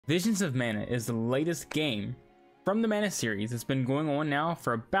Visions of Mana is the latest game from the Mana series. It's been going on now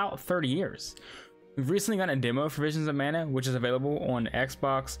for about 30 years. We've recently gotten a demo for Visions of Mana, which is available on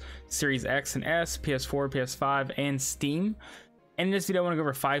Xbox Series X and S, PS4, PS5, and Steam. And in this video, I want to go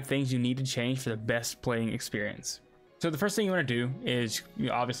over 5 things you need to change for the best playing experience. So the first thing you want to do is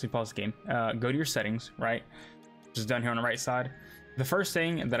obviously pause the game, go to your settings, right? Just down here on the right side. The first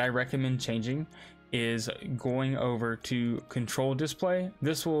thing that I recommend changing is going over to control display.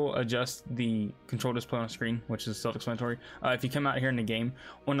 This will adjust the control display on the screen, which is self-explanatory. If you come out here in the game,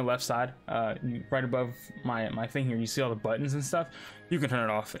 on the left side, right above my thing here, you see all the buttons and stuff. You can turn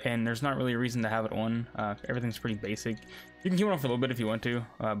it off, and there's not really a reason to have it on. Everything's pretty basic. You can keep it on for a little bit if you want to,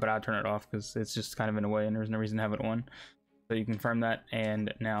 but I'll turn it off because it's just kind of in a way, and there's no reason to have it on. So you confirm that,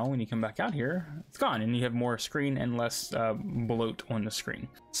 and now when you come back out here, it's gone, and you have more screen and less bloat on the screen.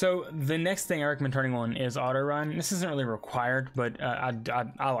 So the next thing I recommend turning on is auto run. This isn't really required, but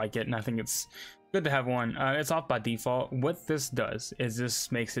I like it, and I think it's good to have one. It's off by default. What this does is this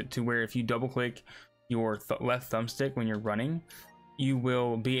makes it to where if you double click your left thumbstick when you're running, you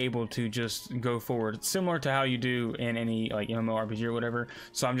will be able to just go forward, similar to how you do in any like MMORPG or whatever.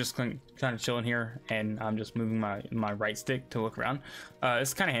 So I'm just kind of chilling here, and I'm just moving my right stick to look around.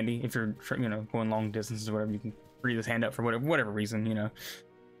 It's kind of handy if you're going long distances or whatever. You can free this hand up for whatever reason,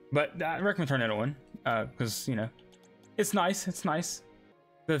 But I recommend turning it on because it's nice. It's nice.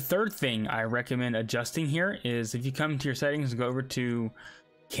 The third thing I recommend adjusting here is if you come to your settings and go over to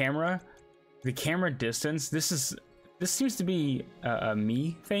camera, the camera distance. This seems to be a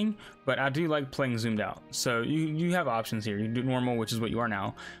me thing, but I do like playing zoomed out. So you have options here. You do normal, which is what you are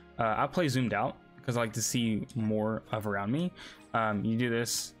now. I play zoomed out because I like to see more of around me. You do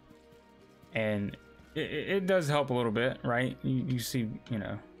this, and it does help a little bit, right? You see,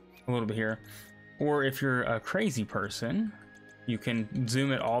 a little bit here. Or if you're a crazy person, you can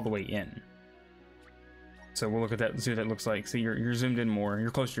zoom it all the way in. So we'll look at that and see what that looks like. See, you're zoomed in more.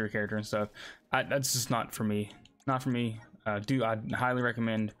 You're close to your character and stuff. That's just not for me. Not for me. I highly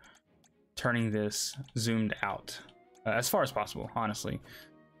recommend turning this zoomed out as far as possible, honestly.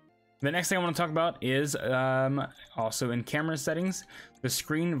 The next thing I want to talk about is also in camera settings, the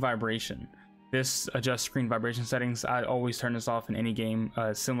screen vibration. This adjusts screen vibration settings. I always turn this off in any game,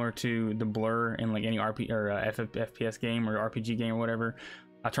 similar to the blur in like any FPS game or RPG game or whatever.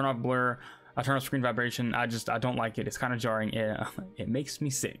 I turn off blur. I turn off screen vibration. I don't like it. It's kind of jarring. It makes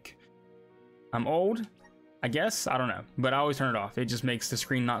me sick. I'm old, I guess, I don't know, but I always turn it off. It just makes the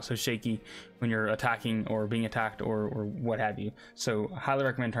screen not so shaky when you're attacking or being attacked or what have you. So I highly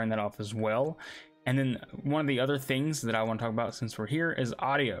recommend turning that off as well. And then one of the other things that I want to talk about since we're here is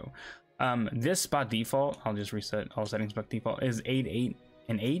audio. This by default, I'll just reset all settings by default, is 8, 8,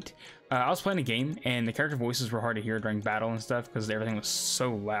 and 8. I was playing a game and the character voices were hard to hear during battle and stuff because everything was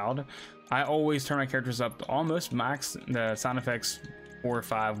so loud. I always turn my characters up to almost max. The sound effects 4 or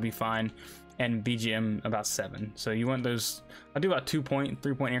 5 will be fine, and BGM about 7. So you want those. I do about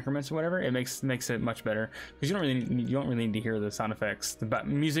 3-point increments or whatever. It makes it much better because you don't really need to hear the sound effects. The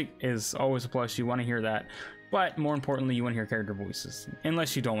music is always a plus. You want to hear that, but more importantly, you want to hear character voices.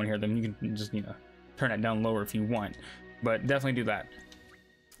 Unless you don't want to hear them, you can just turn it down lower if you want. But definitely do that.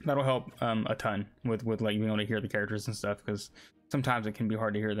 That'll help a ton with like being able to hear the characters and stuff, because sometimes it can be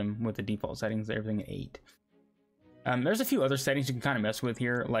hard to hear them with the default settings. Everything at 8. There's a few other settings you can kind of mess with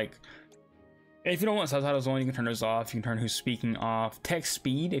here, like if you don't want subtitles on, you can turn those off. You can turn who's speaking off. Text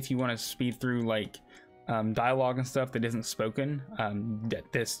speed, if you want to speed through like dialogue and stuff that isn't spoken.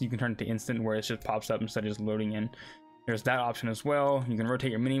 This you can turn it to instant, where it just pops up instead of just loading in. There's that option as well. You can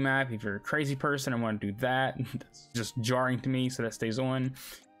rotate your mini map if you're a crazy person and want to do that. That's just jarring to me, so that stays on.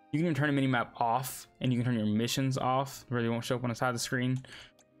 You can even turn a mini map off, and you can turn your missions off where they won't show up on the side of the screen,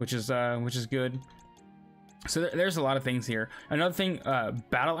 which is good. So there's a lot of things here. Another thing,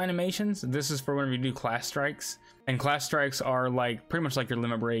 battle animations. This is for whenever you do class strikes, and class strikes are like pretty much like your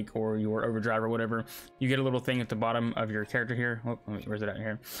limit break or your overdrive or whatever. You get a little thing at the bottom of your character here. Oh, where's it at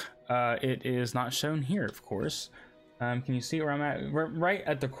here? It is not shown here, of course. Can you see where I'm at? Right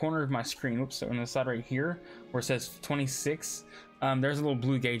at the corner of my screen. Whoops, so on the side right here where it says 26. There's a little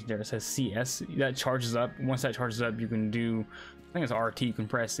blue gauge there that says CS. That charges up. Once that charges up, you can do, I think it's RT, you can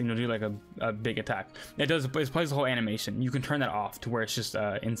press and you'll do like a big attack. It plays the whole animation. You can turn that off to where it's just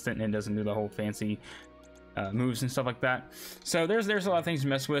instant and it doesn't do the whole fancy moves and stuff like that. So there's a lot of things to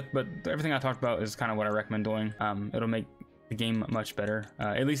mess with, but everything I talked about is kind of what I recommend doing. It'll make the game much better,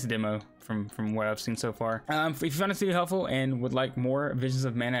 at least the demo from what I've seen so far. If you found this video helpful and would like more Visions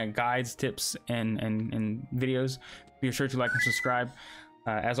of Mana guides, tips, and videos, be sure to like and subscribe.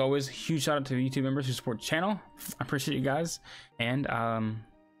 As always, huge shout out to the YouTube members who support the channel. I appreciate you guys, and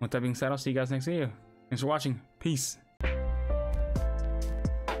With that being said, I'll see you guys next video. Thanks for watching. Peace.